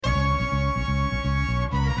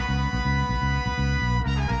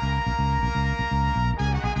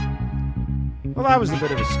Well, that was a bit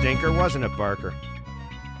of a stinker, wasn't it, Barker?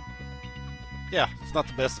 Yeah, it's not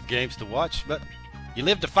the best of games to watch, but you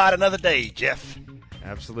live to fight another day, Jeff.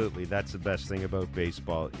 Absolutely. That's the best thing about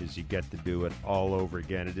baseball is you get to do it all over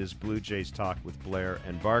again. It is Blue Jays Talk with Blair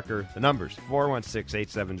and Barker. The numbers,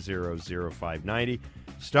 416-870-0590,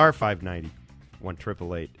 star 590,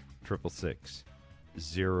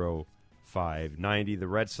 1-888-666-0590. The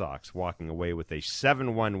Red Sox walking away with a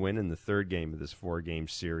 7-1 win in the third game of this four-game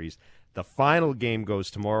series. The final game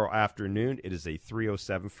goes tomorrow afternoon. It is a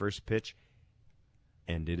 3:07 first pitch.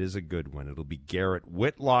 And it is a good one. It'll be Garrett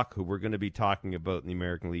Whitlock, who we're going to be talking about in the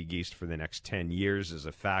American League East for the next 10 years as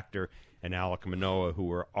a factor, and Alek Manoah, who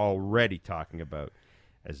we're already talking about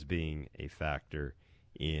as being a factor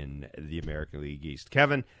in the American League East.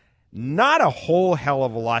 Kevin, not a whole hell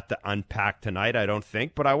of a lot to unpack tonight, I don't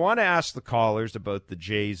think, but I want to ask the callers about the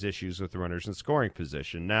Jays' issues with runners in scoring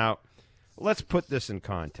position. Now, let's put this in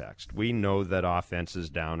context. We know that offense is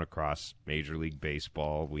down across Major League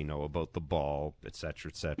Baseball. We know about the ball, et cetera,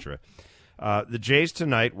 et cetera. The Jays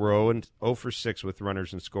tonight were 0 for 6 with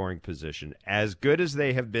runners in scoring position. As good as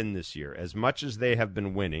they have been this year, as much as they have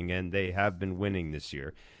been winning, and they have been winning this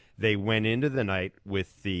year, they went into the night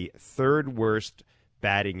with the third worst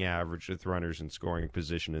batting average with runners in scoring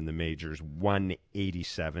position in the majors,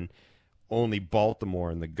 187. Only Baltimore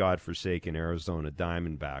and the godforsaken Arizona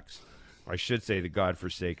Diamondbacks, I should say the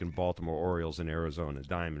godforsaken Baltimore Orioles and Arizona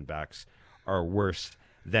Diamondbacks, are worse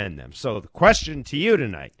than them. So the question to you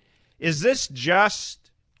tonight, is this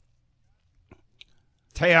just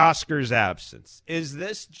Teoscar's absence? Is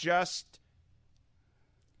this just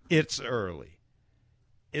it's early?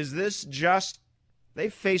 Is this just they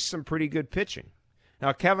faced some pretty good pitching?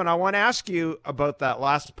 Now, Kevin, I want to ask you about that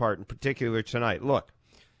last part in particular tonight. Look,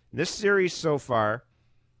 this series so far,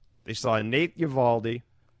 they saw Nate Eovaldi,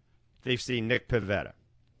 they've seen Nick Pivetta.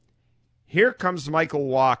 Here comes Michael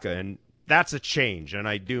Wacha, and that's a change, and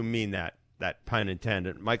I do mean that pun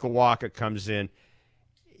intended. Michael Wacha comes in,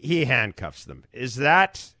 he handcuffs them. Is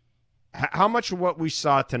that how much of what we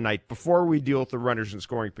saw tonight, before we deal with the runners in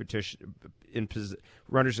scoring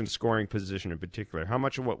runners in scoring position in particular, how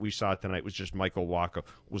much of what we saw tonight was just Michael Wacha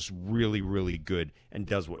was really, really good and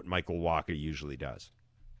does what Michael Wacha usually does?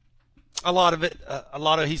 A lot of it.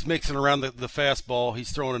 He's mixing around the fastball.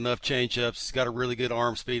 He's throwing enough changeups. He's got a really good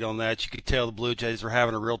arm speed on that. You could tell the Blue Jays are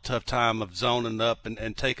having a real tough time of zoning up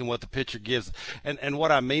and taking what the pitcher gives. And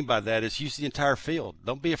what I mean by that is use the entire field.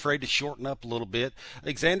 Don't be afraid to shorten up a little bit.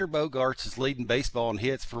 Alexander Bogaerts is leading baseball in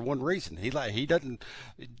hits for one reason. He doesn't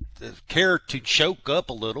care to choke up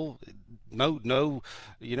a little. No,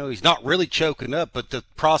 he's not really choking up, but the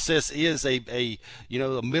process is a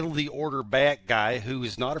middle of the order bat guy who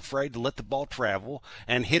is not afraid to let the ball travel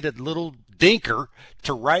and hit a little dinker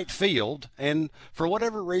to right field. And for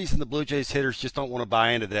whatever reason, the Blue Jays hitters just don't want to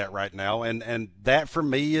buy into that right now. And that for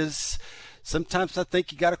me is sometimes I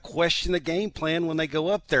think you got to question the game plan when they go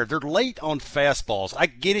up there. They're late on fastballs. I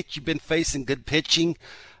get it. You've been facing good pitching.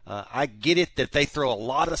 I get it that they throw a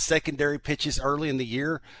lot of secondary pitches early in the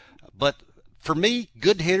year. But for me,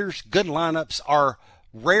 good hitters, good lineups are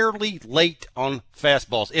rarely late on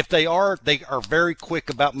fastballs. If they are very quick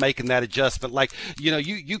about making that adjustment. Like,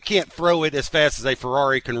 you can't throw it as fast as a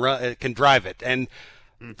Ferrari can drive it. And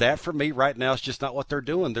that for me right now is just not what they're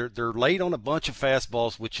doing. They're late on a bunch of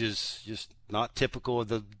fastballs, which is just not typical of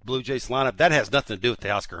the Blue Jays lineup. That has nothing to do with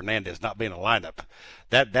Teoscar Hernandez not being a lineup.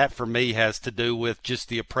 That for me has to do with just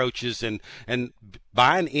the approaches and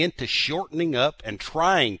buying into shortening up and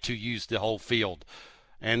trying to use the whole field.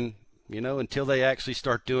 And, until they actually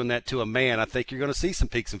start doing that to a man, I think you're going to see some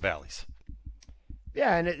peaks and valleys.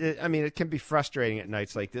 Yeah, and it can be frustrating at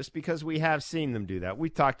nights like this because we have seen them do that. We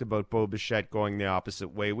talked about Bo Bichette going the opposite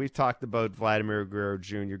way. We've talked about Vladimir Guerrero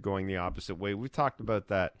Jr. going the opposite way. We've talked about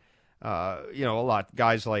that, a lot.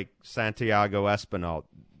 Guys like Santiago Espinal,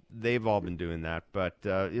 they've all been doing that. But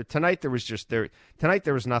tonight there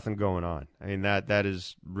was nothing going on. I mean, that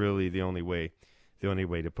is really the only way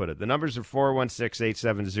to put it. The numbers are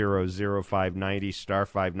 416-870-0590, star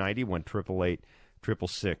 590,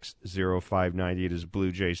 1-888-666-0590. It is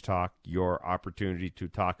Blue Jays Talk, your opportunity to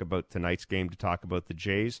talk about tonight's game, to talk about the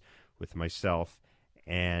Jays with myself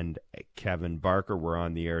and Kevin Barker. We're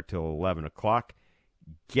on the air till 11 o'clock.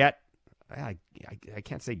 I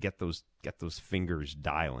can't say get those fingers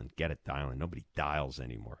dialing. Get it dialing. Nobody dials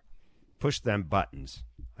anymore. Push them buttons,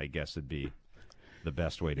 I guess would be the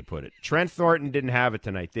best way to put it. Trent Thornton didn't have it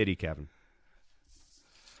tonight, did he, Kevin?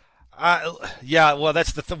 Yeah, well,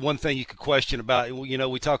 that's the one thing you could question about. You know,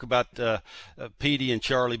 we talk about Petey and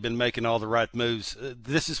Charlie been making all the right moves.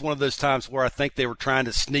 This is one of those times where I think they were trying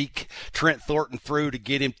to sneak Trent Thornton through to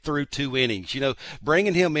get him through 2 innings. You know,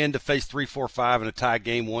 bringing him in to face 3, 4, 5 in a tie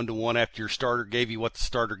game 1-1 after your starter gave you what the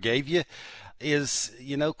starter gave you is,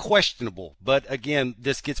 you know, questionable. But again,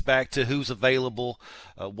 this gets back to who's available,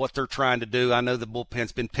 what they're trying to do. I know the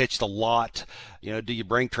bullpen's been pitched a lot. You know, do you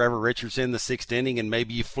bring Trevor Richards in the 6th inning and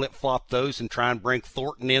maybe you flip-flop those and try and bring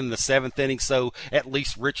Thornton in the 7th inning so at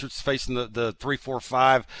least Richards facing the 3, 4,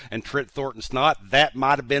 5 and Trent Thornton's not? That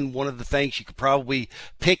might have been one of the things you could probably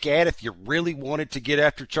pick at if you really wanted to get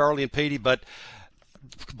after Charlie and Petey, but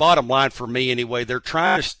bottom line for me anyway, they're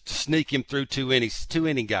trying to sneak him through 2 innings,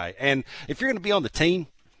 2-inning guy. And if you're going to be on the team,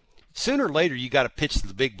 sooner or later you got to pitch to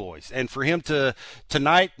the big boys. And for him to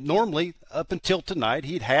tonight, normally up until tonight,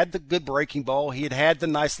 he'd had the good breaking ball. He had the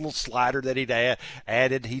nice little slider that he'd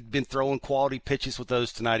added. He'd been throwing quality pitches with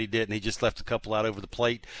those. Tonight he didn't. He just left a couple out over the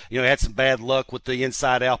plate. You know, he had some bad luck with the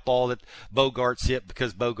inside out ball that Bogaerts hit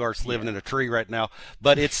because Bogaerts living in a tree right now.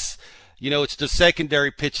 But it's, you know, it's the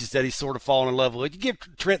secondary pitches that he's sort of fallen in love with. You give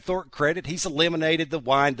Trent Thornton credit. He's eliminated the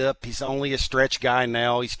windup. He's only a stretch guy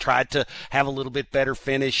now. He's tried to have a little bit better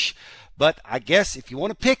finish. But I guess if you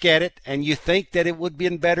want to pick at it and you think that it would have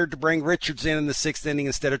been better to bring Richards in the 6th inning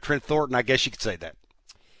instead of Trent Thornton, I guess you could say that.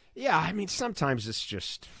 Yeah, I mean, sometimes it's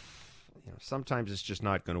just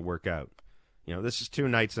not going to work out. You know, this is 2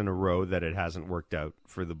 nights in a row that it hasn't worked out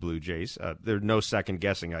for the Blue Jays. There's no second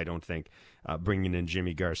guessing, I don't think, bringing in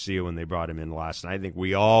Jimmy Garcia when they brought him in last night. I think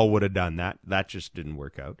we all would have done that. That just didn't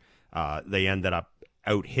work out. They ended up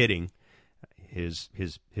out hitting his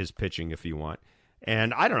pitching, if you want.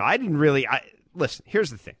 And I don't know. I didn't really. Listen,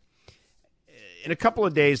 here's the thing. In a couple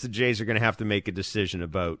of days, the Jays are going to have to make a decision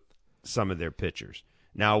about some of their pitchers.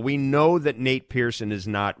 Now, we know that Nate Pearson is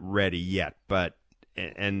not ready yet, but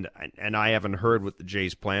and I haven't heard what the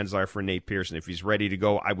Jays' plans are for Nate Pearson. If he's ready to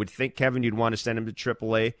go, I would think, Kevin, you'd want to send him to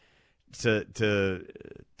AAA to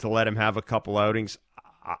let him have a couple outings.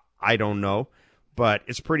 I don't know, but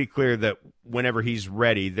it's pretty clear that whenever he's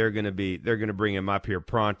ready, they're going to bring him up here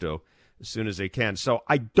pronto as soon as they can. So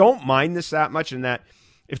I don't mind this that much in that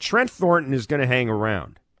if Trent Thornton is going to hang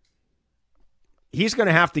around, he's going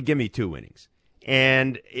to have to give me 2 innings.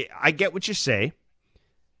 And I get what you say,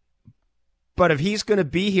 but if he's going to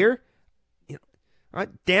be here, you know,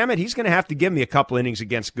 damn it, he's going to have to give me a couple innings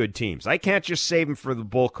against good teams. I can't just save him for the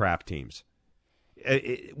bullcrap teams.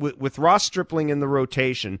 With Ross Stripling in the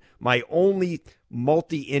rotation, my only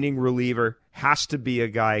multi-inning reliever has to be a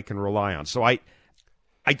guy I can rely on. So I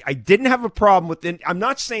didn't have a problem with it. I'm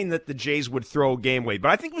not saying that the Jays would throw a game away,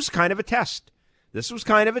 but I think it was kind of a test. This was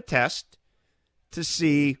kind of a test to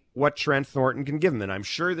see what Trent Thornton can give him. And I'm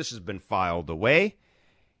sure this has been filed away.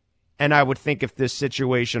 And I would think if this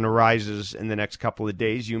situation arises in the next couple of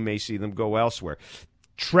days, you may see them go elsewhere.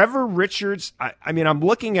 Trevor Richards, I mean, I'm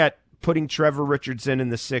looking at putting Trevor Richards in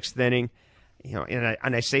the 6th inning. You know,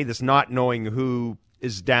 and I say this not knowing who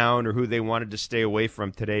is down or who they wanted to stay away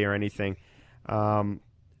from today or anything. I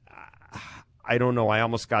don't know. I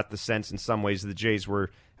almost got the sense in some ways the Jays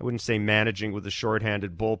were, I wouldn't say managing with a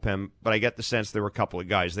shorthanded bullpen, but I get the sense there were a couple of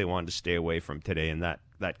guys they wanted to stay away from today, and that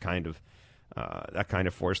kind of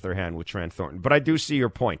forced their hand with Trent Thornton. But I do see your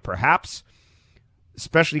point. Perhaps,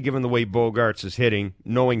 especially given the way Bogaerts is hitting,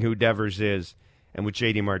 knowing who Devers is, and with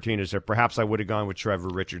J.D. Martinez there, perhaps I would have gone with Trevor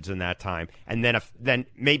Richards in that time. And then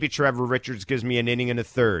maybe Trevor Richards gives me an inning and a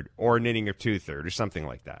third, or an inning or 2/3, or something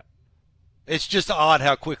like that. It's just odd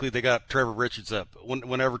how quickly they got Trevor Richards up.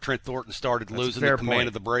 Whenever Trent Thornton started losing the command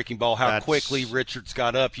of the breaking ball, how quickly Richards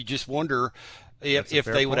got up. You just wonder if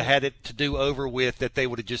they would have had it to do over with, that they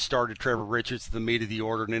would have just started Trevor Richards to the meat of the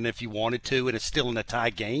order. And then if you wanted to, and it's still in a tie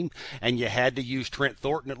game, and you had to use Trent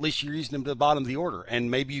Thornton, at least you're using him to the bottom of the order. And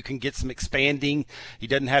maybe you can get some expanding. He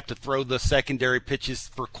doesn't have to throw the secondary pitches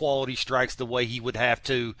for quality strikes the way he would have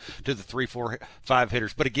to the 3, 4, 5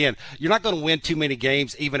 hitters. But again, you're not going to win too many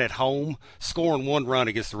games, even at home, scoring 1 run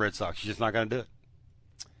against the Red Sox. You're just not going to do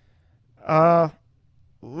it.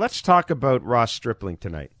 Let's talk about Ross Stripling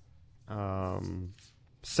tonight. 7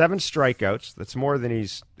 strikeouts. That's more than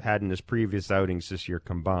he's had in his previous outings this year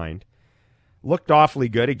combined. Looked awfully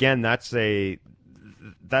good. Again, that's a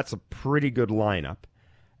pretty good lineup.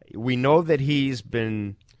 We know that he's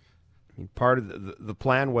been part of the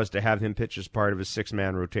plan was to have him pitch as part of his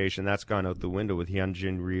 6-man rotation. That's gone out the window with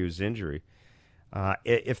Hyunjin Ryu's injury.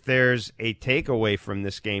 If there's a takeaway from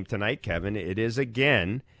this game tonight, Kevin, it is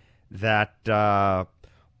again that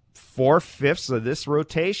 4/5 of this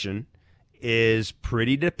rotation is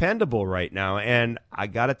pretty dependable right now. And I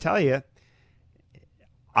got to tell you,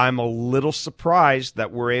 I'm a little surprised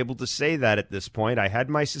that we're able to say that at this point. I had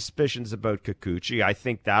my suspicions about Kikuchi. I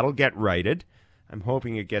think that'll get righted. I'm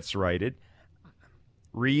hoping it gets righted.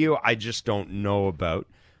 Ryu, I just don't know about.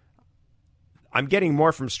 I'm getting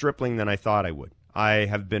more from Stripling than I thought I would. I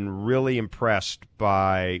have been really impressed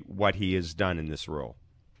by what he has done in this role.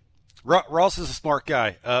 Ross is a smart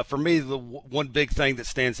guy. For me, the one big thing that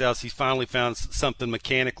stands out is he's finally found something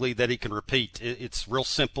mechanically that he can repeat. It's real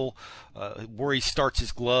simple. Where he starts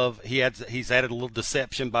his glove, he's added a little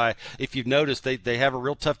deception by, if you've noticed, they have a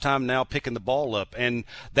real tough time now picking the ball up. And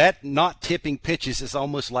that not tipping pitches is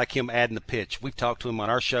almost like him adding a pitch. We've talked to him on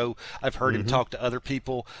our show. I've heard him talk to other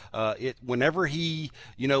people. Whenever he,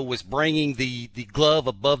 was bringing the glove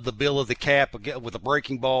above the bill of the cap with a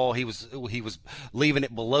breaking ball, he was leaving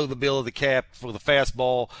it below the bill of the cap for the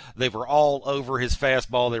fastball. They were all over his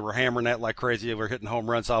fastball. They were hammering that like crazy. They were hitting home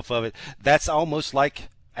runs off of it. That's almost like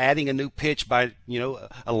adding a new pitch by,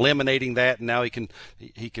 eliminating that. And now he can,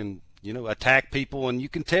 attack people, and you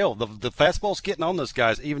can tell the fastball's getting on those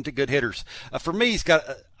guys, even to good hitters. For me,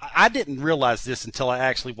 I didn't realize this until I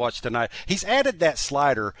actually watched tonight. He's added that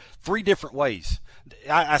slider 3 different ways.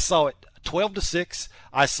 I saw it 12-6.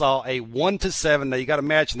 I saw a 1-7. Now you got to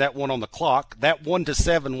imagine that one on the clock. That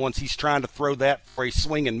 1-7, once he's trying to throw that for a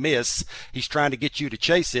swing and miss, he's trying to get you to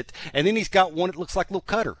chase it. And then he's got one that looks like a little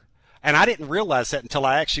cutter. And I didn't realize that until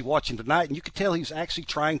I actually watched him tonight. And you could tell he was actually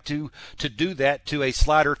trying to do that to a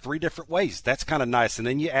slider 3 different ways. That's kind of nice. And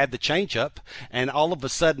then you add the changeup, and all of a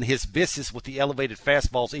sudden his vistas with the elevated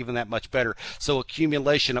fastball is even that much better. So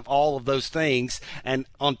accumulation of all of those things, and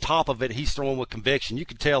on top of it, he's throwing with conviction. You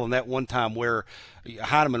could tell in that one time where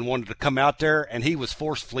Heineman wanted to come out there, and he was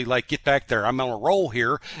forcefully like, get back there. I'm on a roll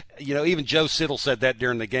here. Even Joe Siddle said that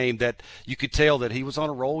during the game, that you could tell that he was on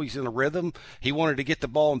a roll. He's in a rhythm. He wanted to get the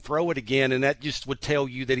ball and throw it again, and that just would tell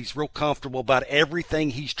you that he's real comfortable about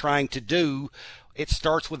everything he's trying to do. It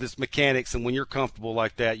starts with his mechanics, and when you're comfortable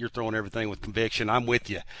like that, you're throwing everything with conviction. I'm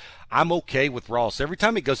with you. I'm okay with Ross. Every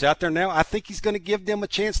time he goes out there now, I think he's going to give them a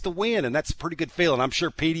chance to win, and that's a pretty good feeling. I'm sure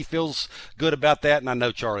Petey feels good about that, and I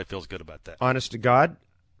know Charlie feels good about that. Honest to God,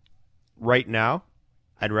 right now,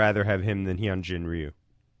 I'd rather have him than Hyunjin Ryu.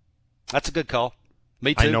 That's a good call.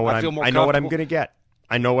 Me too. I know what I'm going to get.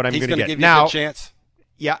 I know what I'm going to get. He's going to give you now, a good chance.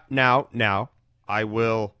 Yeah, now, I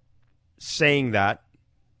will, saying that,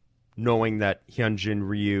 knowing that Hyunjin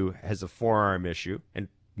Ryu has a forearm issue, and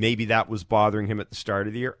maybe that was bothering him at the start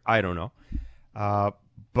of the year. I don't know.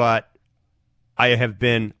 But I have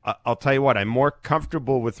been, I'll tell you what, I'm more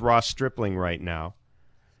comfortable with Ross Stripling right now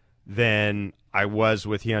than I was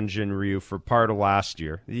with Hyunjin Ryu for part of last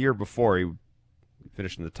year. The year before, he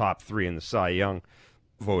finished in the top 3 in the Cy Young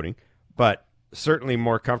voting. But certainly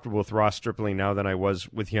more comfortable with Ross Stripling now than I was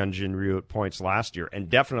with Hyunjin Ryu at points last year, and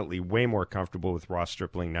definitely way more comfortable with Ross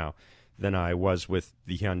Stripling now than I was with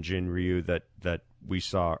the Hyunjin Ryu that we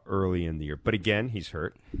saw early in the year. But again, he's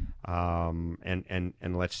hurt, and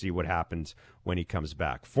let's see what happens when he comes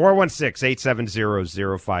back.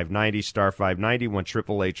 416-870-0590, star 590,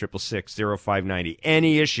 1-888-666-0590.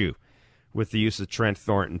 Any issue with the use of Trent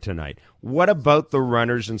Thornton tonight? What about the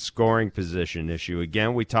runners in scoring position issue?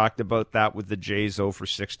 Again, we talked about that with the Jays 0 for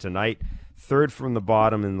 6 tonight. 3rd from the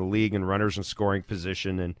bottom in the league in runners in scoring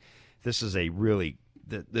position, and this is a really,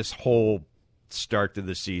 this whole start to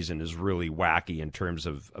the season is really wacky in terms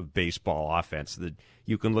of baseball offense.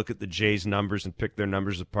 You can look at the Jays numbers and pick their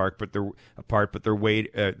numbers apart, but their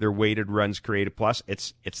weighted runs created plus,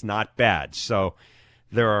 it's not bad. So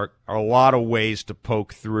there are a lot of ways to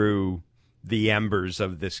poke through the embers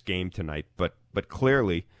of this game tonight, but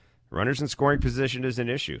clearly runners in scoring position is an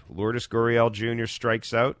issue. Lourdes Gurriel Jr.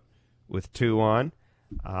 strikes out with 2 on.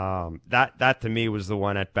 That to me was the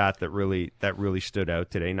one at bat that really stood out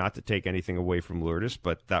today. Not to take anything away from Lourdes,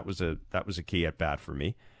 but that was a key at bat for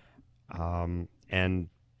me. And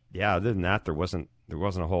yeah, other than that, there wasn't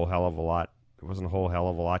a whole hell of a lot. There wasn't a whole hell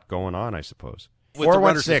of a lot going on, I suppose.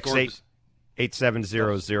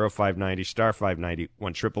 416-870-0590, star 590,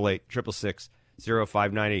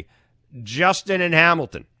 1-888-666-0590. Justin in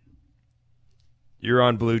Hamilton, you're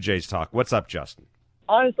on Blue Jays Talk. What's up, Justin?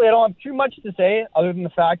 Honestly, I don't have too much to say other than the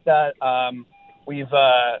fact that we've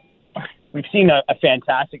seen a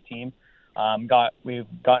fantastic team. We've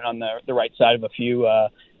gotten on the right side of a few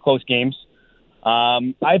close games.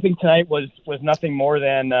 I think tonight was nothing more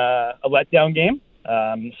than a letdown game.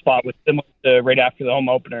 Spot was similar to right after the home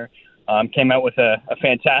opener. Came out with a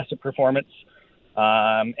fantastic performance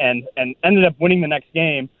and ended up winning the next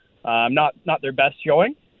game. Not their best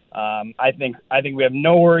showing. I think we have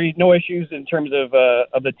no issues in terms of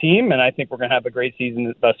the team, and I think we're going to have a great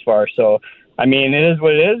season thus far. So, I mean, it is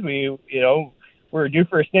what it is. We we're due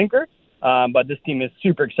for a stinker. But this team is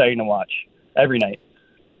super exciting to watch every night.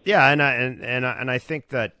 Yeah, and I think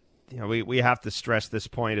that we have to stress this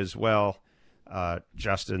point as well,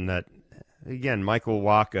 Justin. That again, Michael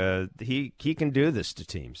Wacha, he can do this to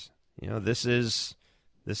teams. This is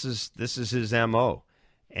his MO,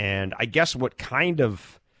 and I guess what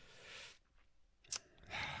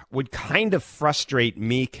would kind of frustrate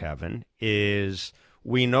me, Kevin, is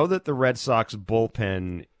we know that the Red Sox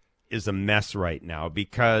bullpen is a mess right now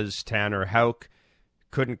because Tanner Houck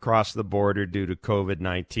couldn't cross the border due to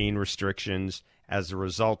COVID-19 restrictions. As a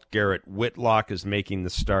result, Garrett Whitlock is making the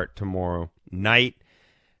start tomorrow night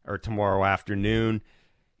or tomorrow afternoon.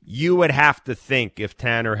 You would have to think if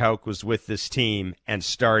Tanner Houck was with this team and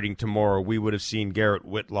starting tomorrow, we would have seen Garrett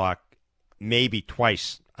Whitlock maybe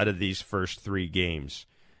twice out of these first 3 games.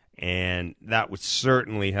 And that would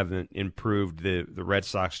certainly have improved the Red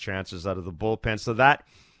Sox chances out of the bullpen. So that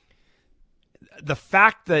the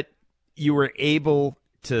fact that you were able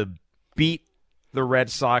to beat the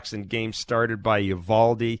Red Sox in games started by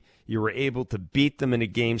Eovaldi, you were able to beat them in a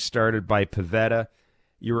game started by Pivetta,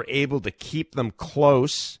 you were able to keep them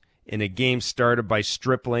close in a game started by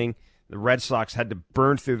Stripling. The Red Sox had to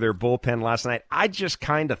burn through their bullpen last night. I just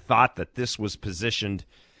kind of thought that this was positioned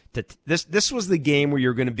to this was the game where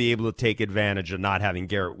you're going to be able to take advantage of not having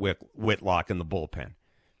Garrett Whitlock in the bullpen.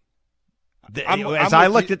 As I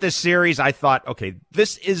looked at this series, I thought, okay,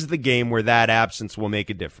 this is the game where that absence will make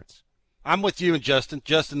a difference. I'm with you and Justin.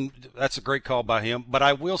 Justin, that's a great call by him. But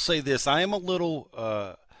I will say this. I am a little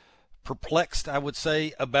perplexed, I would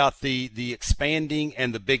say, about the expanding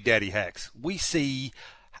and the Big Daddy hacks. We see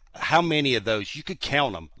how many of those? You could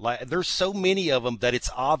count them. Like, there's so many of them that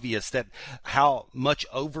it's obvious that how much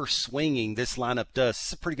over-swinging this lineup does.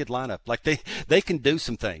 It's a pretty good lineup. Like, they can do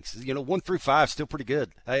some things. 1 through 5 still pretty good,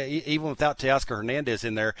 even without Teoscar Hernandez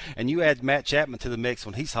in there. And you add Matt Chapman to the mix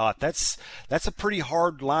when he's hot. That's a pretty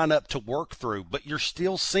hard lineup to work through. But you're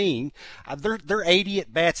still seeing they're 80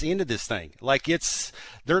 at bats into this thing. Like,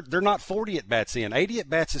 they're not 40 at bats in. 80 at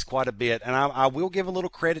bats is quite a bit. And I will give a little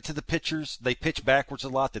credit to the pitchers. They pitch backwards a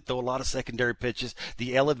lot. They throw a lot of secondary pitches.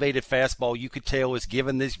 The elevated fastball, you could tell, is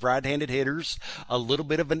giving these right-handed hitters a little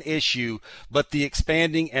bit of an issue. But the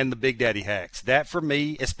expanding and the Big Daddy hacks, that for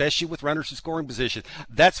me, especially with runners in scoring position,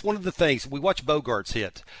 that's one of the things. We watch Bogarts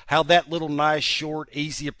hit, how that little nice, short,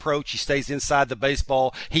 easy approach, he stays inside the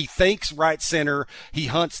baseball. He thinks right center. He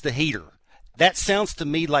hunts the heater. That sounds to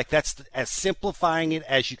me like that's as simplifying it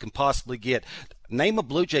as you can possibly get. Name a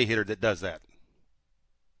Blue Jay hitter that does that.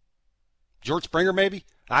 George Springer, maybe?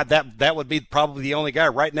 That would be probably the only guy.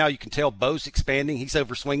 Right now, you can tell Bo's expanding. He's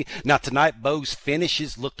overswinging. Now, tonight, Bo's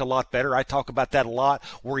finishes looked a lot better. I talk about that a lot,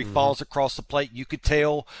 where he falls across the plate. You could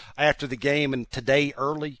tell after the game and today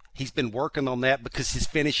early, he's been working on that because his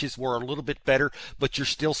finishes were a little bit better, but you're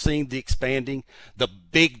still seeing the expanding, the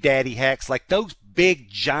Big Daddy hacks, like those big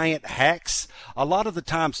giant hacks. A lot of the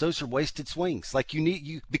times those are wasted swings. Like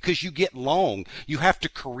because you get long, you have to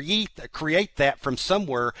create that from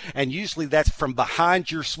somewhere, and usually that's from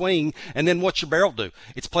behind your swing. And then what's your barrel do?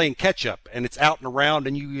 It's playing catch up, and it's out and around,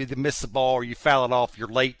 and you either miss the ball or you foul it off. You're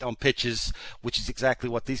late on pitches, which is exactly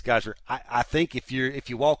what these guys are. I think if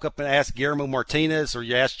you walk up and ask Guillermo Martinez, or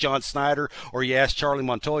you ask John Snyder, or you ask Charlie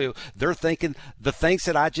Montoyo, they're thinking the things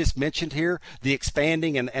that I just mentioned here, the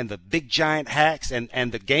expanding and the big giant hacks,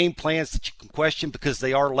 and the game plans that you can question because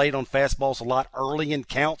they are late on fastballs a lot early in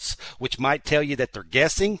counts, which might tell you that they're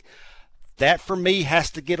guessing. That, for me, has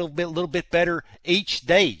to get a little bit better each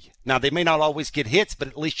day. Now, they may not always get hits, but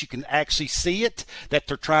at least you can actually see it, that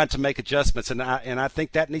they're trying to make adjustments, and I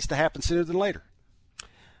think that needs to happen sooner than later.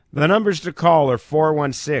 The numbers to call are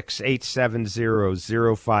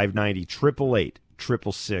 416-870-0590,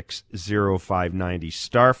 888-666-0590,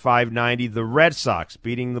 star 590. The Red Sox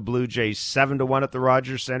beating the Blue Jays 7-1 at the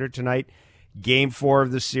Rogers Center tonight. Game 4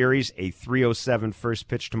 of the series, a 3:07 first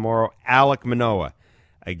pitch tomorrow. Alek Manoah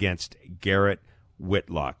against Garrett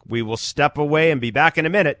Whitlock. We will step away and be back in a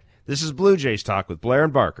minute. This is Blue Jays Talk with Blair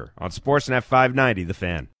and Barker on Sportsnet 590, The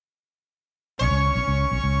Fan.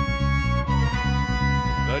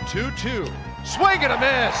 The 2-2. Swing and a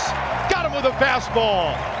miss. Got him with a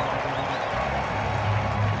fastball.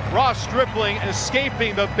 Ross Stripling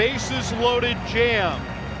escaping the bases-loaded jam.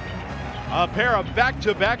 A pair of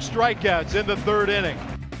back-to-back strikeouts in the third inning.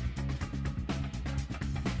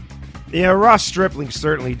 Yeah, Ross Stripling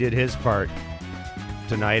certainly did his part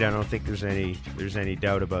tonight. I don't think there's any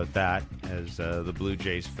doubt about that, as the Blue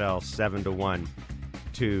Jays fell 7-1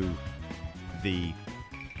 to the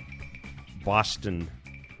Boston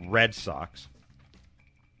Red Sox.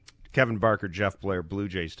 Kevin Barker, Jeff Blair, Blue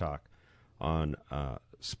Jays Talk on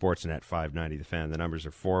Sportsnet 590 The Fan. The numbers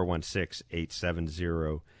are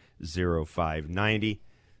 416-870-0590,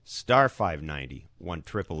 star 590,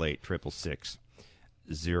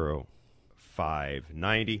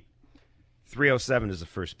 1-888-666-0590. 3:07 is the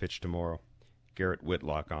first pitch tomorrow. Garrett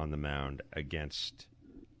Whitlock on the mound against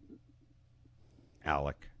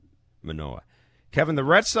Alek Manoah. Kevin, the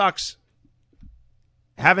Red Sox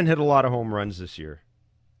haven't hit a lot of home runs this year.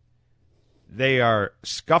 They are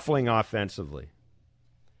scuffling offensively.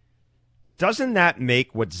 Doesn't that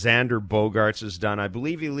make what Xander Bogaerts has done? I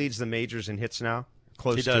believe he leads the majors in hits now.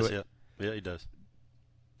 Close to it. Yeah, he does.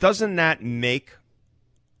 Doesn't that make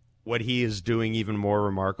what he is doing even more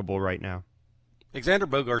remarkable right now? Xander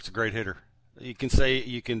Bogaerts a great hitter. You can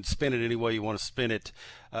spin it any way you want to spin it.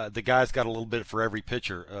 The guy's got a little bit for every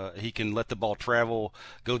pitcher. He can let the ball travel,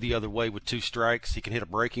 go the other way with 2 strikes. He can hit a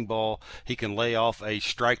breaking ball. He can lay off a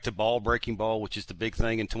strike-to-ball breaking ball, which is the big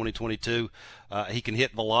thing in 2022. He can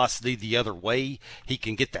hit velocity the other way. He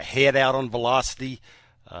can get the head out on velocity.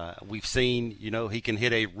 We've seen, he can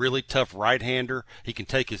hit a really tough right-hander. He can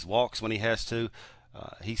take his walks when he has to.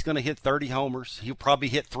 He's going to hit 30 homers. He'll probably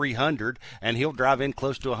hit 300, and he'll drive in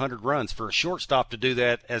close to 100 runs. For a shortstop to do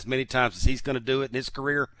that as many times as he's going to do it in his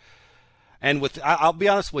career, and I'll be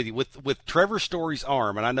honest with you, with Trevor Story's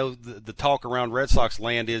arm, and I know the talk around Red Sox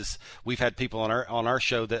land is we've had people on our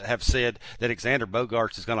show that have said that Xander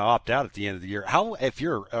Bogaerts is going to opt out at the end of the year. How, if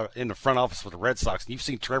you're in the front office with the Red Sox and you've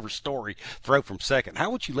seen Trevor Story throw from second, how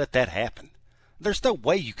would you let that happen? There's no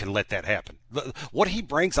way you can let that happen. What he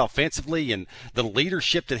brings offensively and the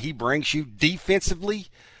leadership that he brings you defensively,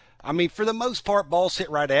 I mean, for the most part, balls hit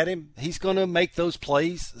right at him. He's going to make those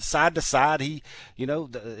plays side to side. He'll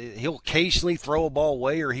occasionally throw a ball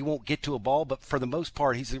away or he won't get to a ball, but for the most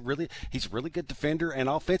part, he's a really good defender, and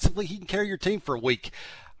offensively, he can carry your team for a week.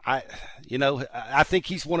 I think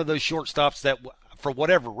he's one of those shortstops that, for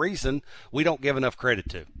whatever reason, we don't give enough credit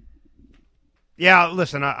to. Yeah,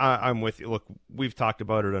 listen, I'm with you. Look, we've talked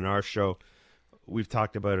about it on our show. We've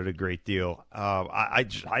talked about it a great deal. I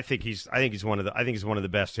think he's one of the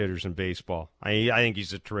best hitters in baseball. I think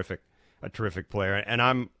he's a terrific player, and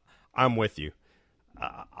I'm with you.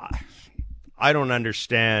 I don't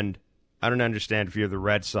understand if you're the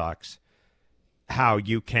Red Sox how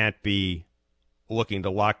you can't be looking to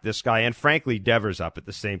lock this guy and, frankly, Devers up at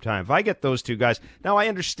the same time. If I get those two guys, now I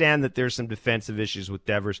understand that there's some defensive issues with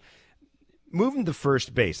Devers. Moving to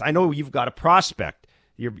first base, I know you've got a prospect.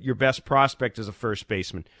 Your best prospect is a first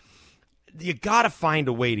baseman. You got to find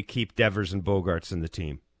a way to keep Devers and Bogaerts in the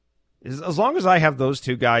team. As long as I have those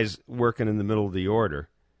two guys working in the middle of the order,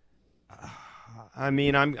 I'm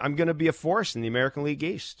going to be a force in the American League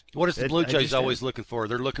East. What is the Blue Jays always looking for?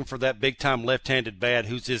 They're looking for that big-time left-handed bat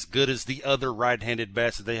who's as good as the other right-handed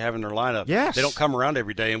bats that they have in their lineup. Yes. They don't come around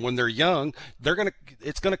every day, and when they're young,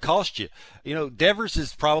 it's going to cost you. Devers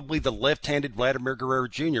is probably the left-handed Vladimir Guerrero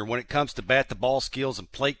Jr. when it comes to bat-to-ball skills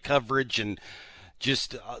and plate coverage and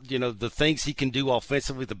just, the things he can do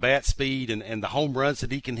offensively, the bat speed and the home runs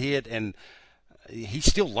that he can hit, and he's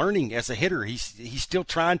still learning as a hitter. He's still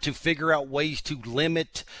trying to figure out ways to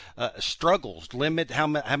limit struggles, limit how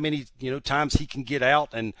many times he can get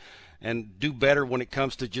out and do better when it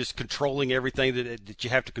comes to just controlling everything that you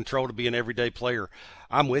have to control to be an everyday player.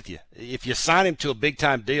 I'm with you. If you sign him to a big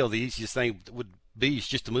time deal, the easiest thing would be is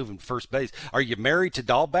just to move him to first base. Are you married to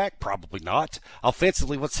Dahlbeck? Probably not.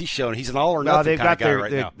 Offensively, what's he showing? He's an all or nothing kind of guy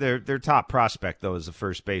right now. Their top prospect though is a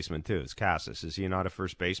first baseman too. It's Casas. Is he not a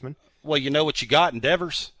first baseman? Well, you know what you got in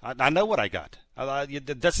Devers. I know what I got.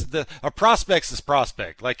 That's a prospect's a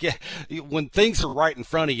prospect. Like, when things are right in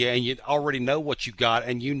front of you and you already know what you got,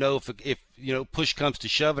 and if push comes to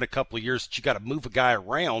shove in a couple of years, that you got to move a guy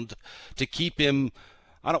around to keep him.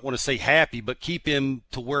 I don't want to say happy, but keep him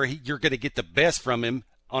to where you're going to get the best from him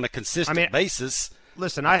on a consistent basis.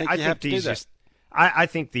 Listen, I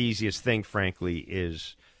think the easiest thing, frankly,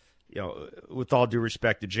 is, with all due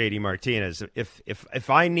respect to J.D. Martinez, if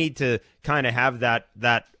I need to kind of have that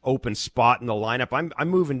open spot in the lineup, I'm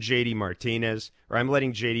moving J.D. Martinez, or I'm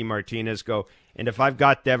letting J.D. Martinez go. And if I've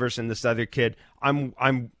got Devers and this other kid, I'm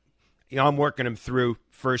working him through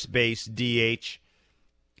first base, DH,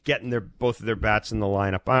 getting both of their bats in the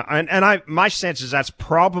lineup. My sense is that's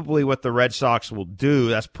probably what the Red Sox will do.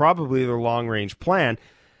 That's probably their long-range plan.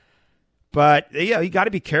 But, you got to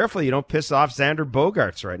be careful you don't piss off Xander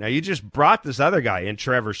Bogaerts right now. You just brought this other guy in,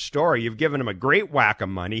 Trevor Story. You've given him a great whack of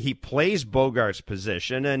money. He plays Bogaerts'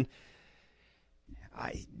 position, and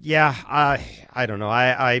I don't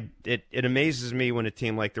know. It amazes me when a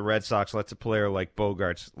team like the Red Sox lets a player like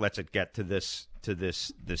Bogaerts lets it get to this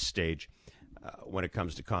stage. when it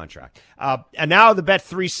comes to contract. And now the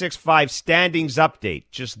Bet365 standings update.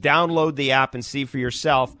 Just download the app and see for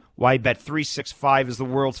yourself why Bet365 is the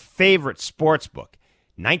world's favorite sportsbook.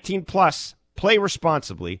 19 plus, play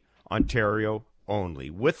responsibly, Ontario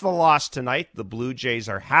only. With the loss tonight, the Blue Jays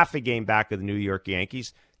are half a game back of the New York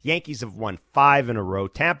Yankees. Yankees have won 5 in a row.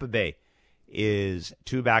 Tampa Bay is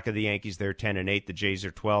 2 back of the Yankees. They're 10-8. The Jays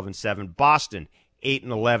are 12-7. Boston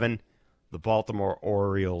 8-11. The Baltimore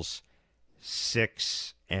Orioles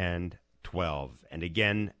 6-12. And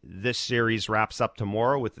again, this series wraps up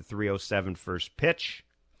tomorrow with the 3:07 first pitch.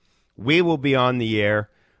 We will be on the air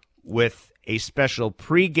with a special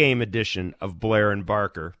pregame edition of Blair and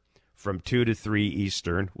Barker from 2 to 3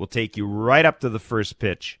 Eastern. We'll take you right up to the first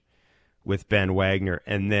pitch with Ben Wagner,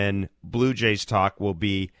 and then Blue Jays talk will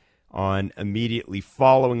be on immediately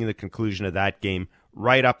following the conclusion of that game,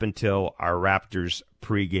 right up until our Raptors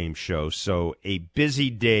pregame show. So a busy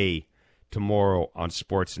day tomorrow on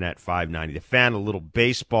Sportsnet 590. The Fan, a little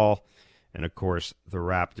baseball, and of course the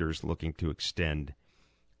Raptors looking to extend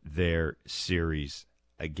their series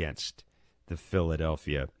against the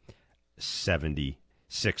Philadelphia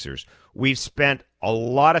 76ers. We've spent a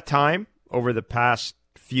lot of time over the past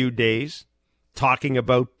few days talking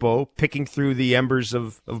about Bo, picking through the embers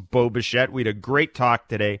of Bo Bichette. We had a great talk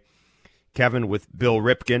today, Kevin, with Bill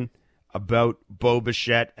Ripken about Bo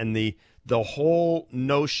Bichette and the whole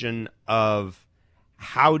notion of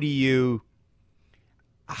how do you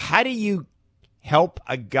help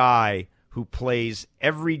a guy who plays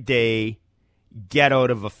every day get out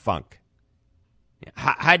of a funk?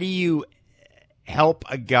 How do you help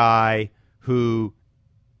a guy who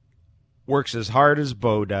works as hard as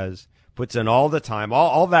Bo does, puts in all the time,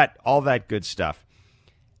 all that good stuff?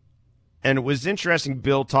 And it was interesting,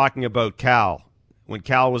 Bill talking about Cal when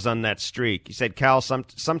Cal was on that streak. He said Cal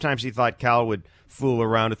sometimes he thought Cal would fool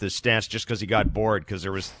around with his stance just because he got bored because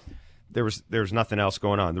there was nothing else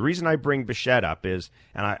going on. The reason I bring Bichette up is,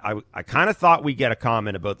 and I kind of thought we'd get a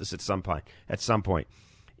comment about this at some point.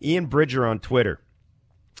 Ian Bridger on Twitter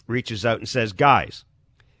reaches out and says, guys,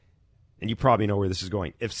 and you probably know where this is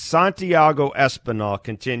going, if Santiago Espinal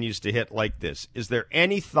continues to hit like this, is there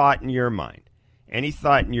any thought in your mind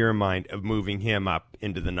of moving him up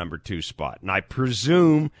into the number 2 spot? And I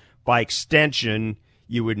presume by extension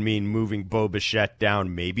you would mean moving Bo Bichette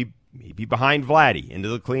down maybe behind Vladdy into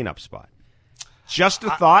the cleanup spot. Just a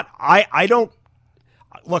thought. I don't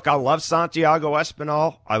look, I love Santiago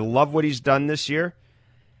Espinal. I love what he's done this year.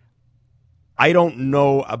 I don't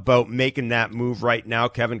know about making that move right now,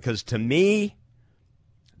 Kevin, because to me,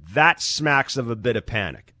 that smacks of a bit of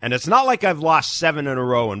panic. And it's not like I've lost 7 in a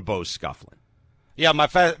row and Bo's scuffling. Yeah, my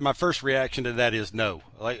first reaction to that is no.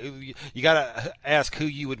 Like, you got to ask who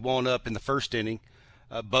you would want up in the first inning,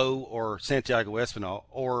 Bo or Santiago Espinal,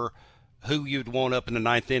 or who you'd want up in the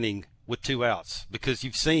 9th inning with 2 outs, because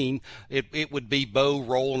you've seen it would be Bo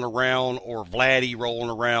rolling around or Vladdy rolling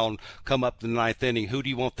around come up to the 9th inning. Who do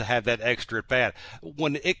you want to have that extra at bat?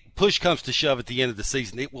 When push comes to shove at the end of the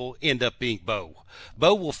season, it will end up being Bo.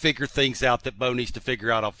 Bo will figure things out that Bo needs to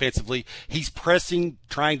figure out offensively. He's pressing,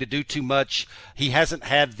 trying to do too much. He hasn't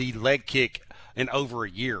had the leg kick in over a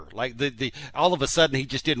year. Like the all of a sudden he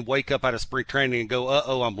just didn't wake up out of spring training and go,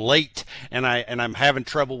 I'm late and I'm having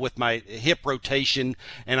trouble with my hip rotation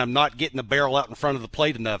and I'm not getting the barrel out in front of the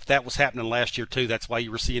plate enough. That was happening last year too. That's why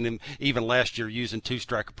you were seeing him even last year using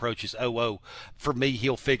 2-strike approaches. For me,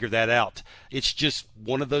 he'll figure that out. It's just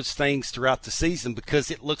one of those things throughout the season because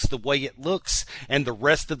it looks the way it looks and the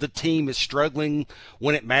rest of the team is struggling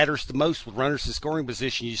when it matters the most with runners in scoring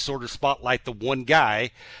position. You sort of spotlight the one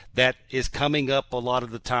guy that is coming up a lot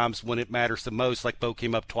of the times when it matters the most. Like Bo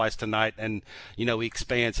came up twice tonight and, he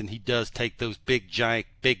expands and he does take those big, giant,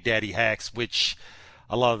 big daddy hacks, which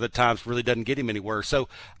a lot of the times really doesn't get him anywhere. So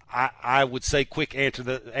I would say quick answer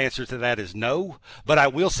to that is no. But I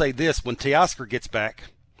will say this, when Teoscar gets back,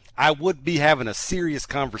 I would be having a serious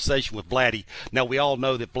conversation with Vladdy. Now, we all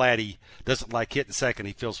know that Vladdy doesn't like hitting second.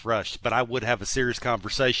 He feels rushed. But I would have a serious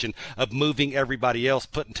conversation of moving everybody else,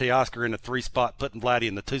 putting Teoscar in the 3 spot, putting Vladdy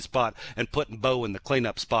in the 2 spot, and putting Bo in the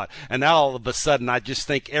cleanup spot. And now all of a sudden, I just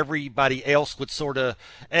think everybody else would sort of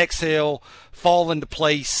exhale, fall into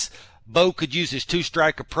place. Bo could use his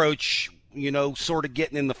 2-strike approach, sort of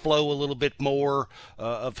getting in the flow a little bit more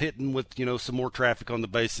of hitting with, some more traffic on the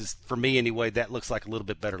bases. For me, anyway, that looks like a little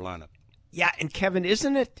bit better lineup. Yeah, and Kevin,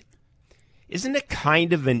 isn't it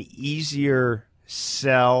kind of an easier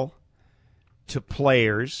sell to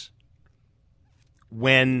players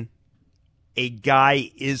when a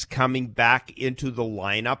guy is coming back into the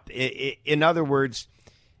lineup? In other words,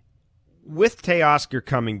 with Teoscar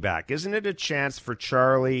coming back, isn't it a chance for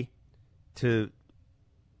Charlie to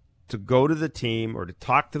go to the team or to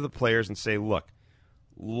talk to the players and say, look,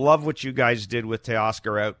 love what you guys did with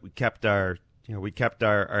Teoscar out. We kept our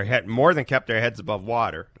head, more than kept our heads above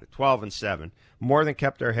water, 12-7, more than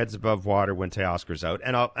kept our heads above water when Teoscar's out.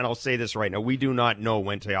 And I'll say this right now, we do not know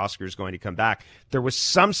when Teoscar is going to come back. There was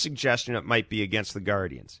some suggestion it might be against the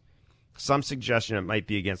Guardians. So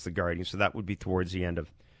that would be towards the end of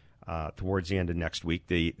next week.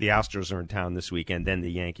 The Astros are in town this weekend, then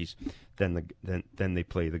the Yankees, then they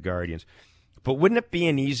play the Guardians. But wouldn't it be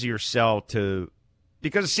an easier sell to?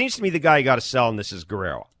 Because it seems to me the guy you got to sell in this is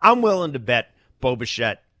Guerrero. I'm willing to bet Bo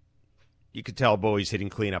Bichette. You could tell Bo he's hitting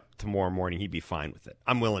cleanup tomorrow morning. He'd be fine with it.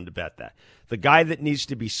 I'm willing to bet that. The guy that needs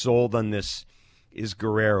to be sold on this is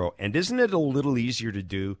Guerrero. And isn't it a little easier to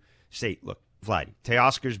do? Say, look, Vladdy,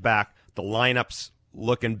 Teoscar's back. The lineup's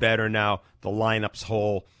looking better now. The lineup's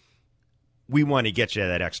whole. We want to get you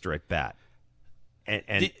that extra at bat.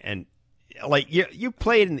 And like you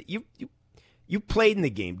played in you played in the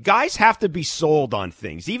game. Guys have to be sold on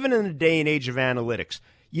things. Even in the day and age of analytics,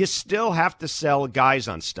 you still have to sell guys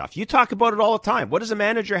on stuff. You talk about it all the time. What does a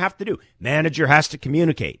manager have to do? Manager has to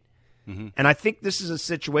communicate. Mm-hmm. And I think this is a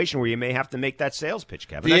situation where you may have to make that sales pitch,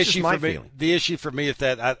 Kevin. That's just my feeling. The issue for me is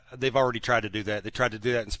that they've already tried to do that. They tried to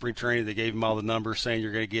do that in spring training. They gave him all the numbers saying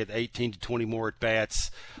you're going to get 18 to 20 more at-bats,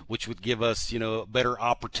 which would give us, a better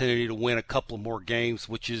opportunity to win a couple more games,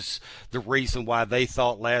 which is the reason why they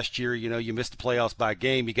thought last year, you missed the playoffs by a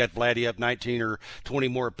game. You got Vladdy up 19 or 20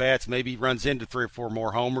 more at-bats. Maybe he runs into 3 or 4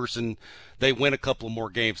 more homers, and they win a couple more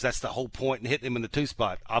games. That's the whole point in hitting him in the 2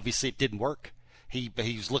 spot. Obviously, it didn't work. He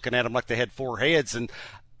was looking at them like they had 4 heads, and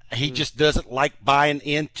he just doesn't like buying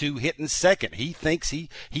into hitting second. He thinks he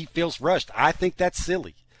feels rushed. I think that's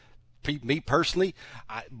silly, me personally.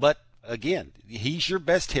 But again, he's your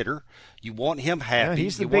best hitter. You want him happy. Yeah,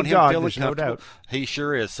 he's the you big want him dog, feeling there's no comfortable. doubt. He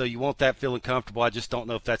sure is. So you want that feeling comfortable. I just don't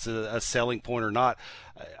know if that's a selling point or not.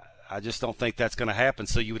 I just don't think that's going to happen.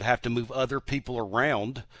 So you would have to move other people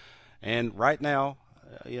around. And right now,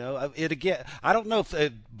 it again. I don't know if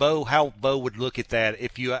how Bo would look at that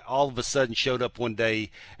if you all of a sudden showed up one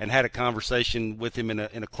day and had a conversation with him in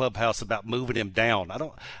a clubhouse about moving him down. I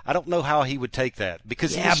don't know how he would take that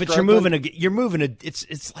because but you're moving.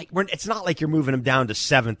 It's not like you're moving him down to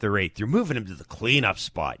 7th or 8th. You're moving him to the cleanup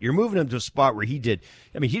spot. You're moving him to a spot where he did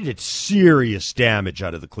serious damage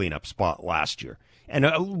out of the cleanup spot last year. And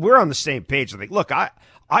we're on the same page. Like, look,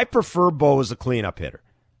 I prefer Bo as a cleanup hitter.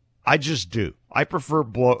 I just do. I prefer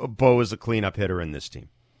Bo as a cleanup hitter in this team.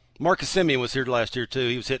 Marcus Semien was here last year, too.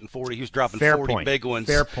 He was hitting 40. He was dropping Fair 40 point. big ones.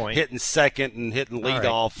 Fair point. Hitting second and hitting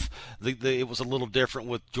leadoff. Right. It was a little different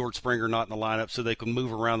with George Springer not in the lineup, so they could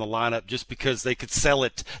move around the lineup just because they could sell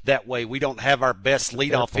it that way. We don't have our best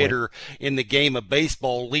leadoff hitter in the game of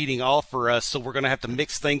baseball leading off for us, so we're going to have to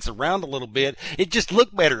mix things around a little bit. It just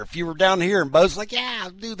looked better if you were down here and Bo's like, yeah,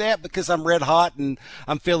 I'll do that because I'm red hot and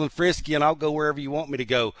I'm feeling frisky and I'll go wherever you want me to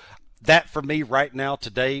go. That, for me, right now,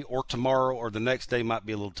 today or tomorrow or the next day might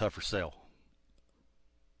be a little tougher sell.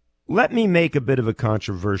 Let me make a bit of a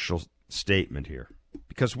controversial statement here,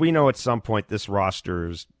 because we know at some point this roster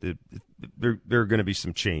is there are going to be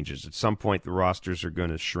some changes. At some point, the rosters are going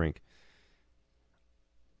to shrink.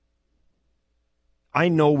 I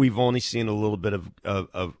know we've only seen a little bit of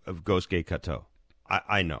Gosuke Kato.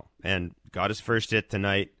 I know, and got his first hit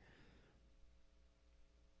tonight.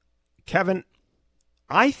 Kevin,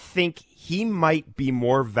 I think he might be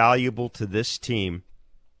more valuable to this team.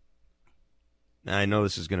 I know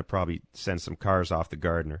this is going to probably send some cars off the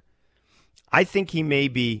Gardner. I think he may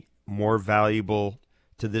be more valuable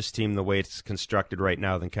to this team the way it's constructed right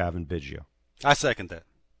now than Cavan Biggio. I second that.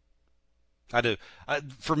 I do.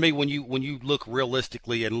 For me, when you look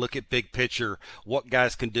realistically and look at big picture, what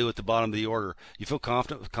guys can do at the bottom of the order, you feel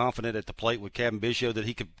confident at the plate with Cavan Biggio that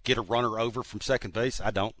he could get a runner over from second base?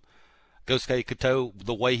 I don't. Gosuke Kato,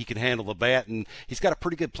 the way he can handle the bat, and he's got a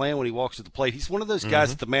pretty good plan when he walks to the plate. He's one of those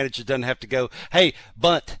guys that the manager doesn't have to go, hey,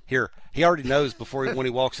 bunt here. He already knows when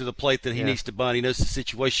he walks to the plate that he needs to bunt. He knows the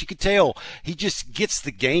situation. You can tell he just gets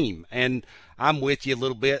the game, and I'm with you a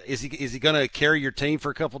little bit. Is he going to carry your team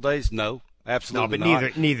for a couple of days? No, absolutely not. No,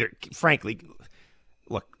 but neither. Frankly,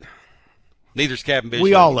 look. Neither's Cavan Biggio.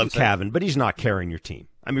 We all love Cavan, but he's not carrying your team.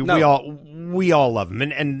 I mean, no. we all love him,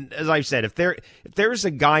 and as I said, if there's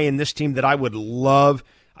a guy in this team that I would love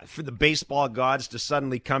for the baseball gods to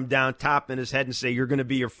suddenly come down, tap in his head, and say you're going to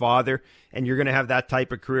be your father and you're going to have that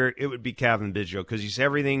type of career, it would be Cavan Biggio, because he's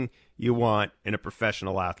everything you want in a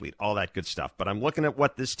professional athlete, all that good stuff. But I'm looking at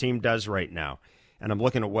what this team does right now, and I'm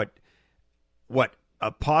looking at what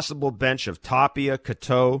a possible bench of Tapia,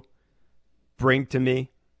 Cato bring to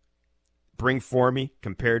me. bring for me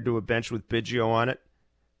compared to a bench with Biggio on it,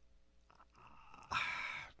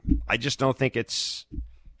 I just don't think it's.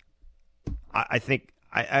 I think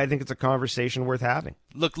it's a conversation worth having.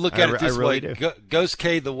 Look at it this way. Really Ghost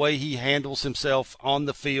K, the way he handles himself on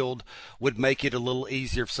the field would make it a little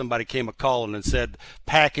easier if somebody came a calling and said,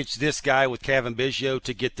 package this guy with Cavan Biggio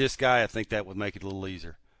to get this guy. I think that would make it a little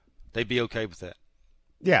easier. They'd be okay with that.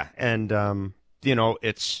 Yeah, and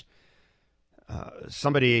it's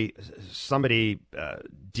somebody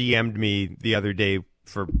DM'd me the other day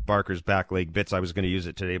for Barker's back leg bits. I was going to use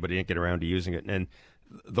it today, but I didn't get around to using it. And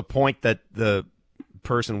the point that the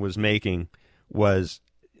person was making was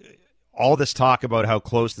all this talk about how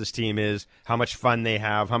close this team is, how much fun they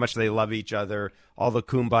have, how much they love each other, all the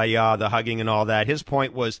kumbaya, the hugging and all that. His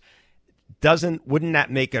point was, wouldn't that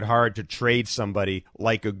make it hard to trade somebody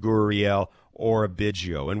like a Gurriel or a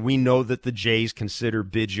Biggio? And we know that the Jays consider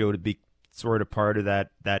Biggio to be sort of part of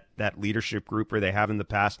that leadership group, or they have in the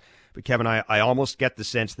past. But Kevin, I almost get the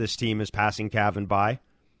sense this team is passing Cavan by.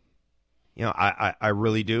 I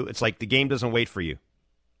really do. It's like the game doesn't wait for you.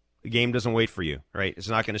 The game doesn't wait for you, right? It's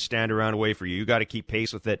not going to stand around and wait for you. You got to keep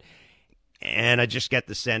pace with it. And I just get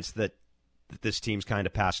the sense that this team's kind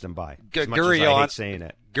of passed him by. As much as I hate saying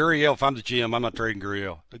it. Gurriel, if I'm the GM, I'm not trading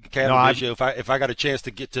Gurriel. Biggio, if I got a chance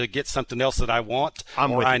to get something else that I want,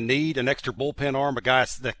 or I need an extra bullpen arm, a guy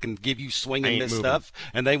that can give you swinging this stuff,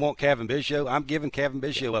 and they want Cavan Biggio, I'm giving Cavan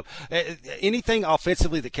Biggio up. Anything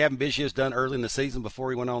offensively that Cavan Biggio has done early in the season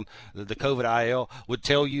before he went on the COVID IL would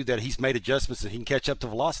tell you that he's made adjustments and he can catch up to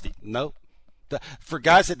velocity. No. For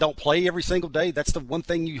guys that don't play every single day, that's the one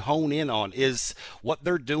thing you hone in on is what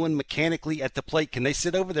they're doing mechanically at the plate. Can they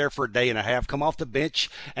sit over there for a day and a half, come off the bench,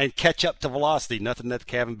 and catch up to velocity? Nothing that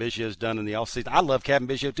Cavan Biggio has done in the offseason. I love Cavan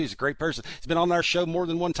Biggio, too. He's a great person. He's been on our show more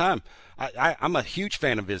than one time. I'm a huge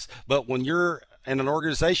fan of his. But when you're in an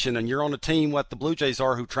organization and you're on a team like the Blue Jays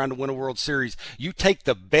are who are trying to win a World Series, you take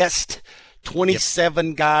the best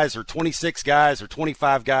 27 guys or 26 guys or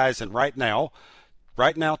 25 guys, and right now,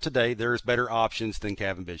 today, there's better options than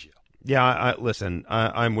Cavan Biggio. Yeah, listen,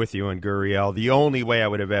 I'm with you on Gurriel. The only way I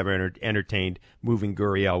would have ever entertained moving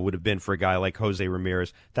Gurriel would have been for a guy like Jose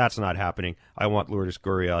Ramirez. That's not happening. I want Lourdes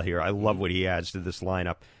Gurriel here. I love what he adds to this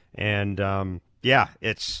lineup. And, there's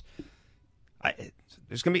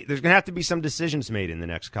gonna have to be some decisions made in the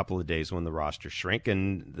next couple of days when the roster shrink,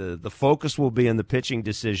 and the focus will be on the pitching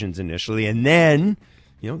decisions initially, and then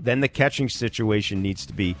the catching situation needs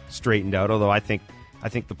to be straightened out, although I think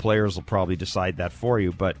the players will probably decide that for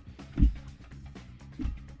you. But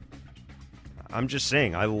I'm just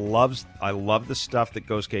saying, I love the stuff that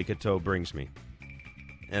Gosuke Katoh brings me,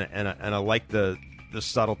 and I like the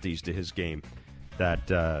subtleties to his game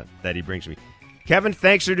that he brings me. Kevin,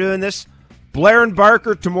 thanks for doing this. Blair and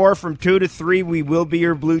Barker tomorrow from 2 to 3. We will be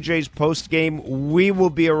your Blue Jays post game. We will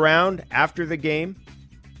be around after the game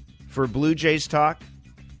for Blue Jays talk.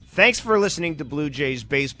 Thanks for listening to Blue Jays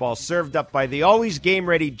Baseball, served up by the always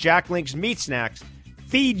game-ready Jack Link's Meat Snacks.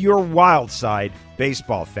 Feed your wild side,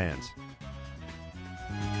 baseball fans.